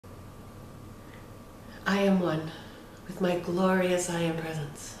I am one with my glorious I Am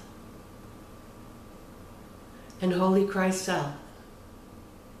Presence and Holy Christ Self,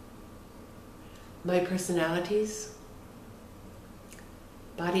 my personalities,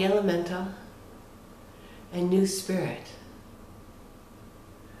 body elemental, and new spirit.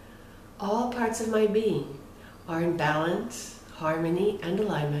 All parts of my being are in balance, harmony, and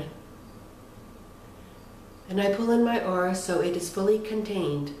alignment, and I pull in my aura so it is fully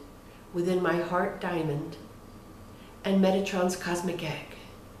contained within my heart diamond and Metatron's cosmic egg.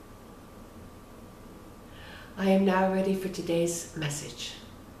 I am now ready for today's message.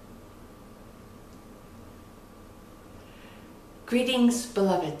 Greetings,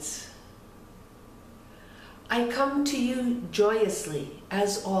 beloveds. I come to you joyously,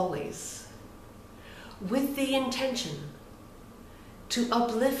 as always, with the intention to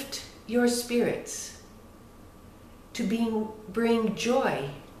uplift your spirits, to bring joy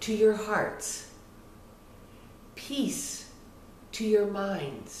to your hearts, peace to your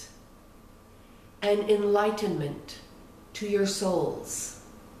minds, and enlightenment to your souls.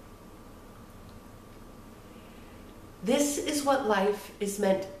 This is what life is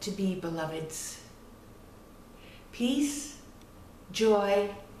meant to be, beloveds. Peace, joy,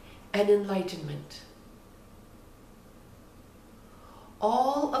 and enlightenment.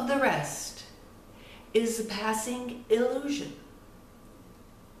 All of the rest is a passing illusion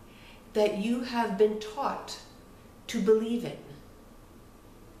that you have been taught to believe in.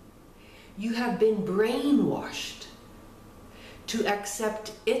 You have been brainwashed to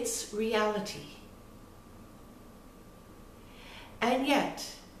accept its reality. And yet,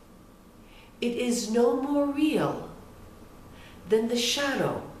 it is no more real than the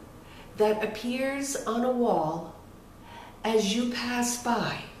shadow that appears on a wall as you pass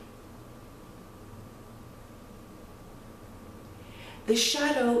by. The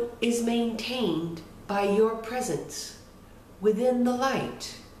shadow is maintained by your presence within the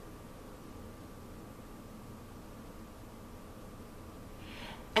light.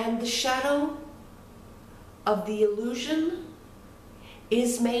 And the shadow of the illusion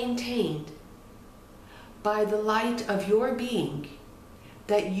is maintained by the light of your being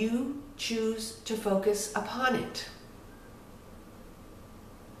that you choose to focus upon it.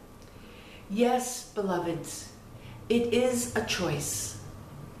 Yes, beloveds, it is a choice.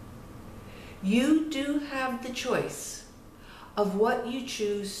 You do have the choice of what you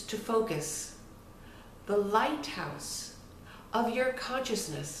choose to focus the lighthouse of your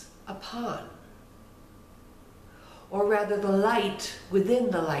consciousness upon, or rather the light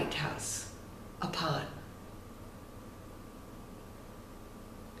within the lighthouse upon.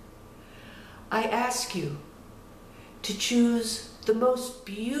 I ask you to choose the most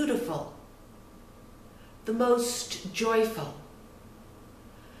beautiful, the most joyful,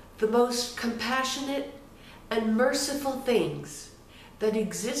 the most compassionate and merciful things that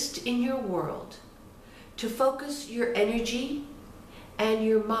exist in your world to focus your energy and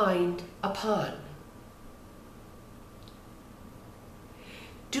your mind upon.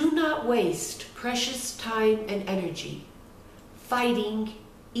 Do not waste precious time and energy fighting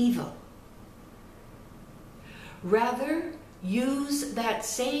evil. Rather, use that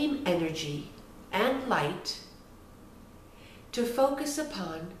same energy and light to focus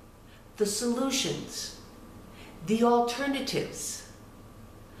upon the solutions, the alternatives,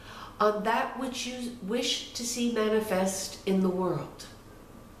 on that which you wish to see manifest in the world.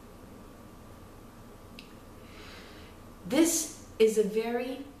 This is a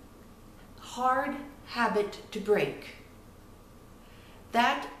very hard habit to break,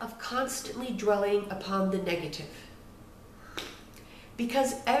 that of constantly dwelling upon the negative.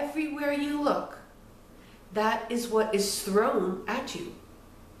 Because everywhere you look, that is what is thrown at you.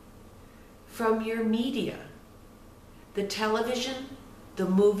 From your media, the television, the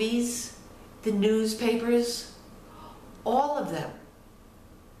movies, the newspapers, all of them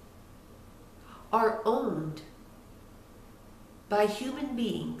are owned by human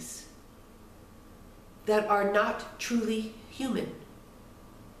beings that are not truly human.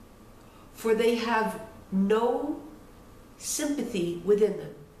 For they have no sympathy within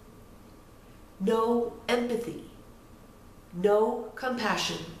them, no empathy, no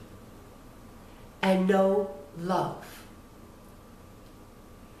compassion, and no love.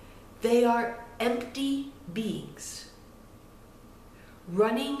 They are empty beings,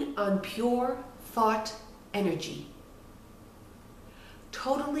 running on pure thought energy,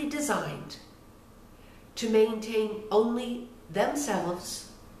 totally designed to maintain only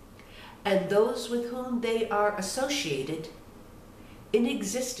themselves and those with whom they are associated in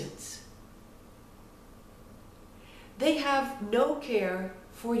existence. They have no care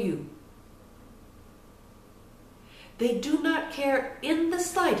for you. They do not care in the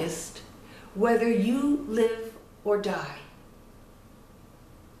slightest whether you live or die.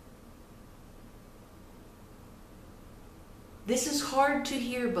 This is hard to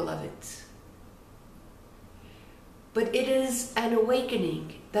hear, beloveds, but it is an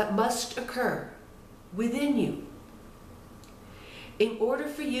awakening that must occur within you in order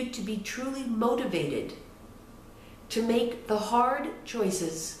for you to be truly motivated to make the hard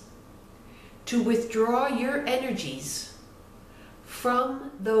choices, to withdraw your energies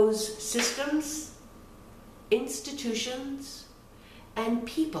from those systems, institutions, and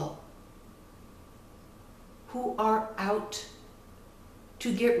people who are out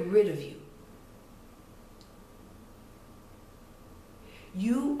to get rid of you.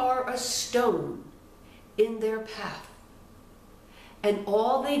 You are a stone in their path, and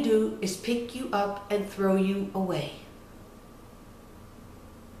all they do is pick you up and throw you away.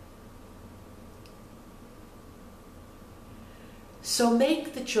 So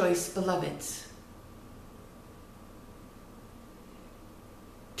make the choice, beloveds,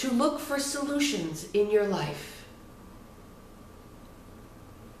 to look for solutions in your life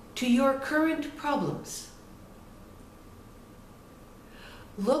to your current problems.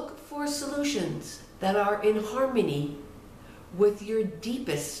 Look for solutions that are in harmony with your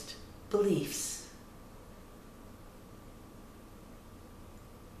deepest beliefs.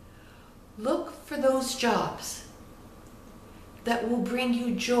 Look for those jobs that will bring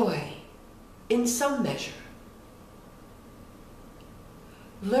you joy in some measure.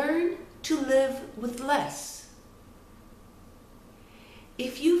 Learn to live with less.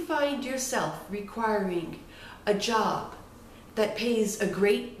 If you find yourself requiring a job that pays a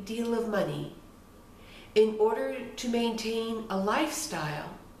great deal of money in order to maintain a lifestyle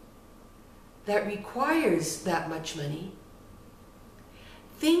that requires that much money,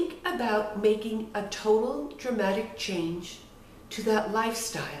 think about making a total dramatic change to that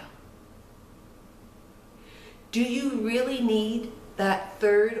lifestyle. Do you really need that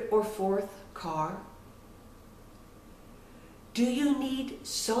third or fourth car? Do you need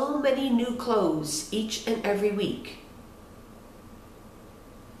so many new clothes each and every week?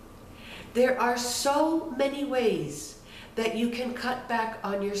 There are so many ways that you can cut back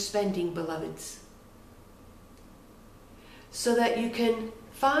on your spending, beloveds, so that you can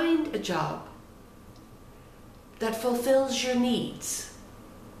find a job that fulfills your needs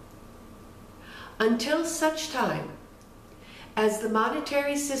until such time as the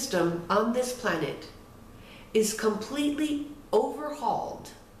monetary system on this planet is completely overhauled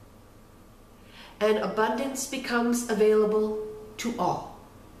and abundance becomes available to all.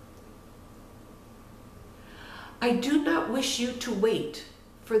 I do not wish you to wait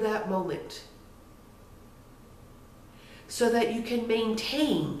for that moment so that you can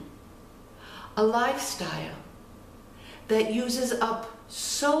maintain a lifestyle that uses up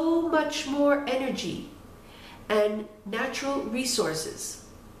so much more energy and natural resources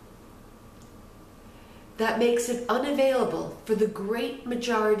that makes it unavailable for the great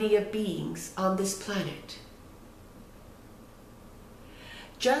majority of beings on this planet.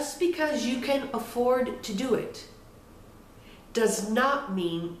 Just because you can afford to do it does not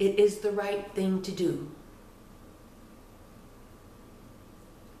mean it is the right thing to do.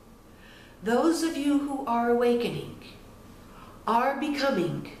 Those of you who are awakening are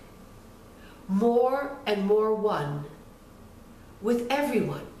becoming more and more one with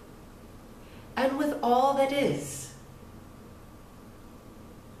everyone and with all that is.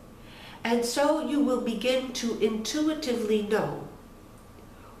 And so you will begin to intuitively know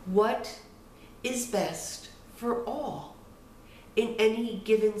what is best for all in any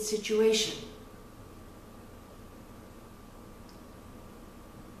given situation.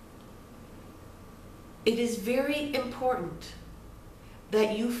 It is very important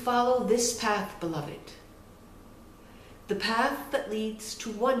that you follow this path, beloved, the path that leads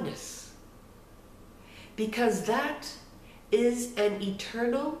to oneness, because that is an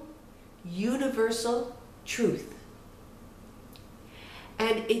eternal, universal truth.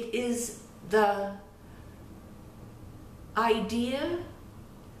 And it is the idea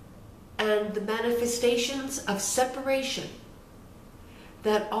and the manifestations of separation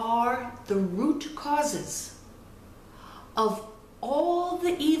that are the root causes of all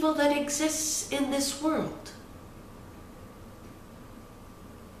the evil that exists in this world.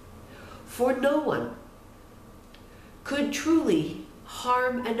 For no one could truly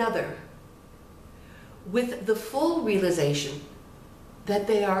harm another with the full realization that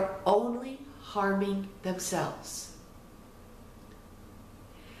they are only harming themselves.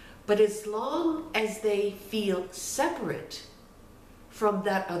 But as long as they feel separate from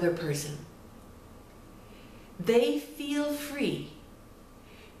that other person, they feel free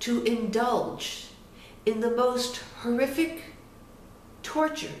to indulge in the most horrific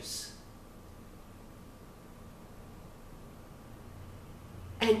tortures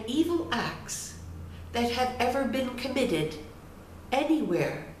and evil acts that have ever been committed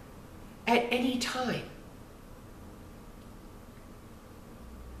anywhere at any time.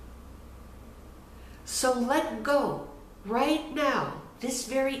 So let go right now, this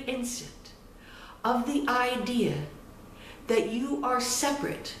very instant, of the idea that you are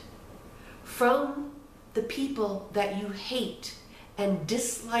separate from the people that you hate and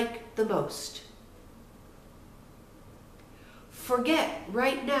dislike the most. Forget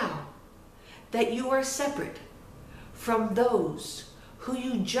right now that you are separate from those who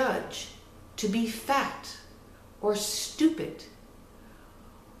you judge to be fat or stupid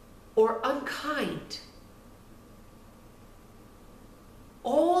or unkind.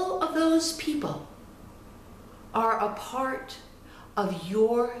 All of those people are a part of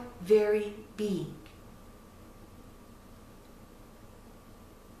your very being.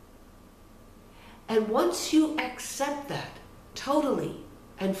 And once you accept that totally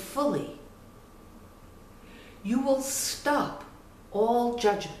and fully, you will stop all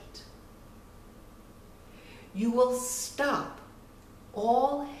judgment. You will stop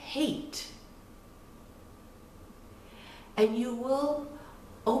all hate. And you will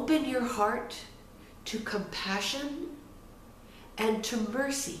open your heart to compassion and to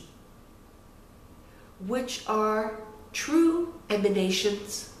mercy, which are true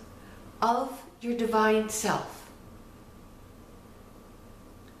emanations of your divine self.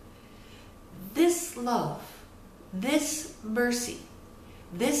 This love, this mercy,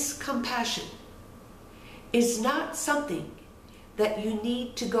 this compassion is not something that you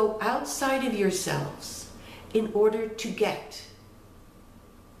need to go outside of yourselves in order to get.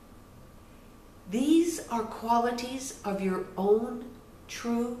 These are qualities of your own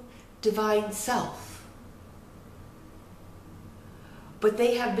true divine self. But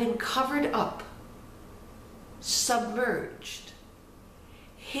they have been covered up, submerged,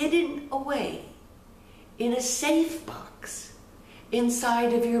 hidden away in a safe box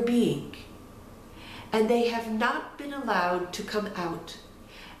inside of your being. And they have not been allowed to come out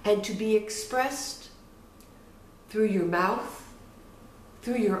and to be expressed through your mouth,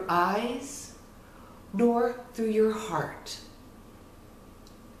 through your eyes, nor through your heart.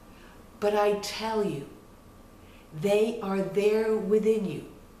 But I tell you, they are there within you,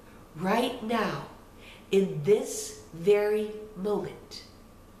 right now, in this very moment.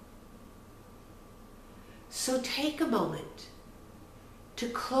 So take a moment to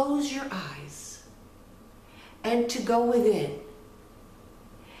close your eyes and to go within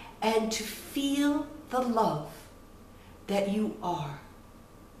and to feel the love that you are.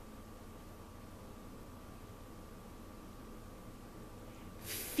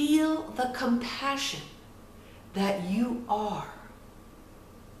 Feel the compassion that you are.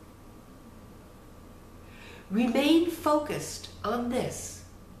 Remain focused on this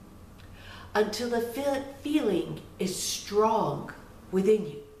until the feeling is strong within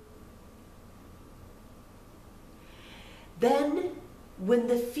you. Then, when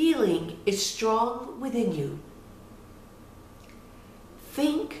the feeling is strong within you,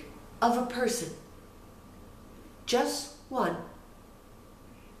 think of a person, just one,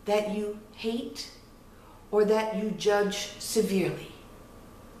 that you hate or that you judge severely.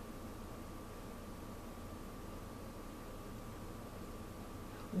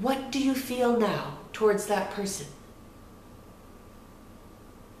 What do you feel now towards that person?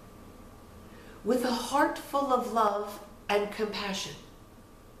 With a heart full of love and compassion,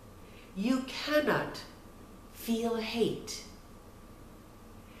 you cannot feel hate.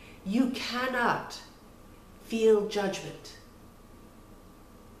 You cannot feel judgment.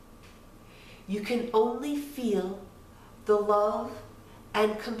 You can only feel the love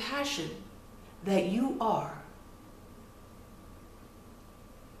and compassion that you are.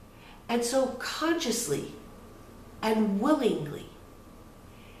 And so consciously and willingly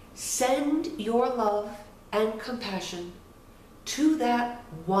send your love and compassion to that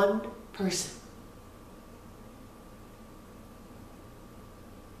one person.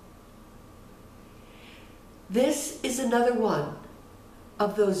 This is another one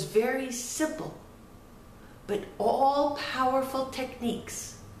of those very simple but all-powerful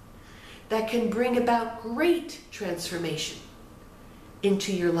techniques that can bring about great transformation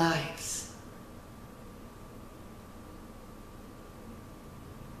into your lives.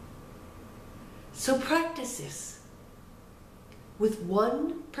 So practice this with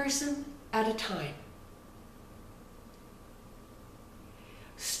one person at a time.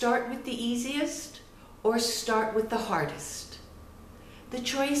 Start with the easiest or start with the hardest. The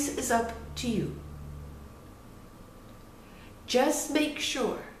choice is up to you. Just make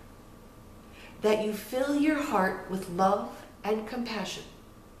sure that you fill your heart with love and compassion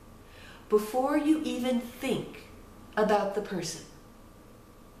before you even think about the person.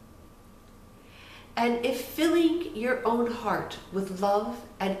 And if filling your own heart with love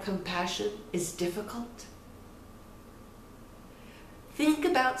and compassion is difficult, think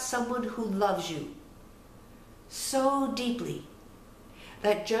about someone who loves you so deeply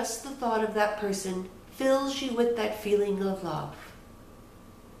that just the thought of that person fills you with that feeling of love.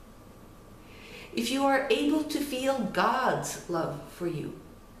 If you are able to feel God's love for you,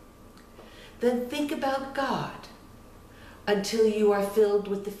 then think about God until you are filled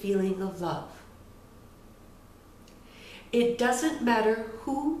with the feeling of love. It doesn't matter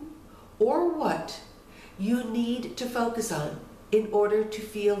who or what you need to focus on in order to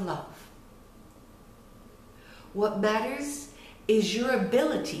feel love. What matters is your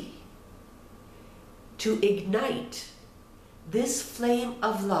ability to ignite this flame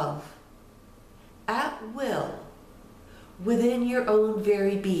of love at will within your own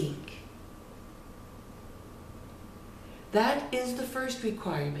very being. That is the first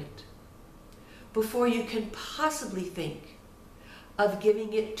requirement before you can possibly think of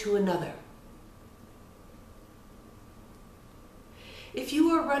giving it to another. If you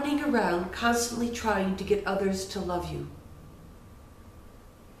are running around constantly trying to get others to love you,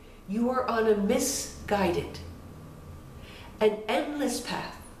 you are on a misguided and endless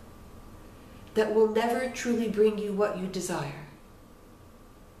path that will never truly bring you what you desire.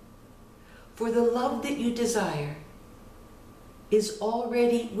 For the love that you desire is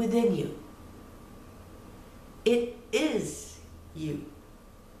already within you. It is you.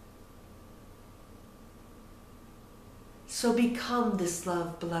 So become this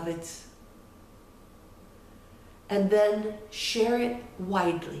love, beloveds, and then share it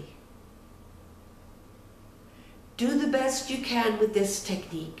widely. Do the best you can with this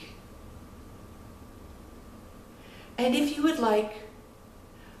technique. And if you would like,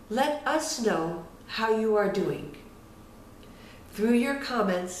 let us know how you are doing through your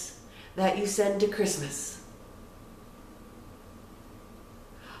comments that you send to Christmas.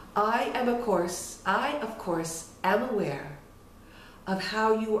 I, of course, am aware of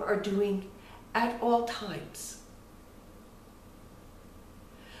how you are doing at all times.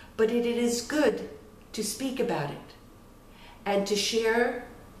 But it is good to speak about it and to share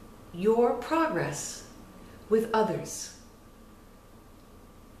your progress with others,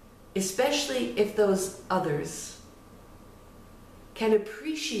 especially if those others can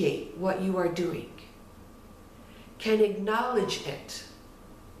appreciate what you are doing, can acknowledge it,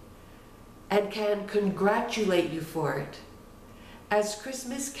 and can congratulate you for it, as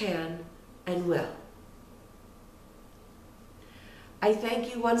Christmas can and will. I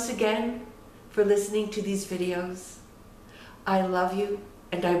thank you once again for listening to these videos. I love you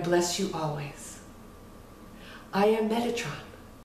and I bless you always. I am Metatron.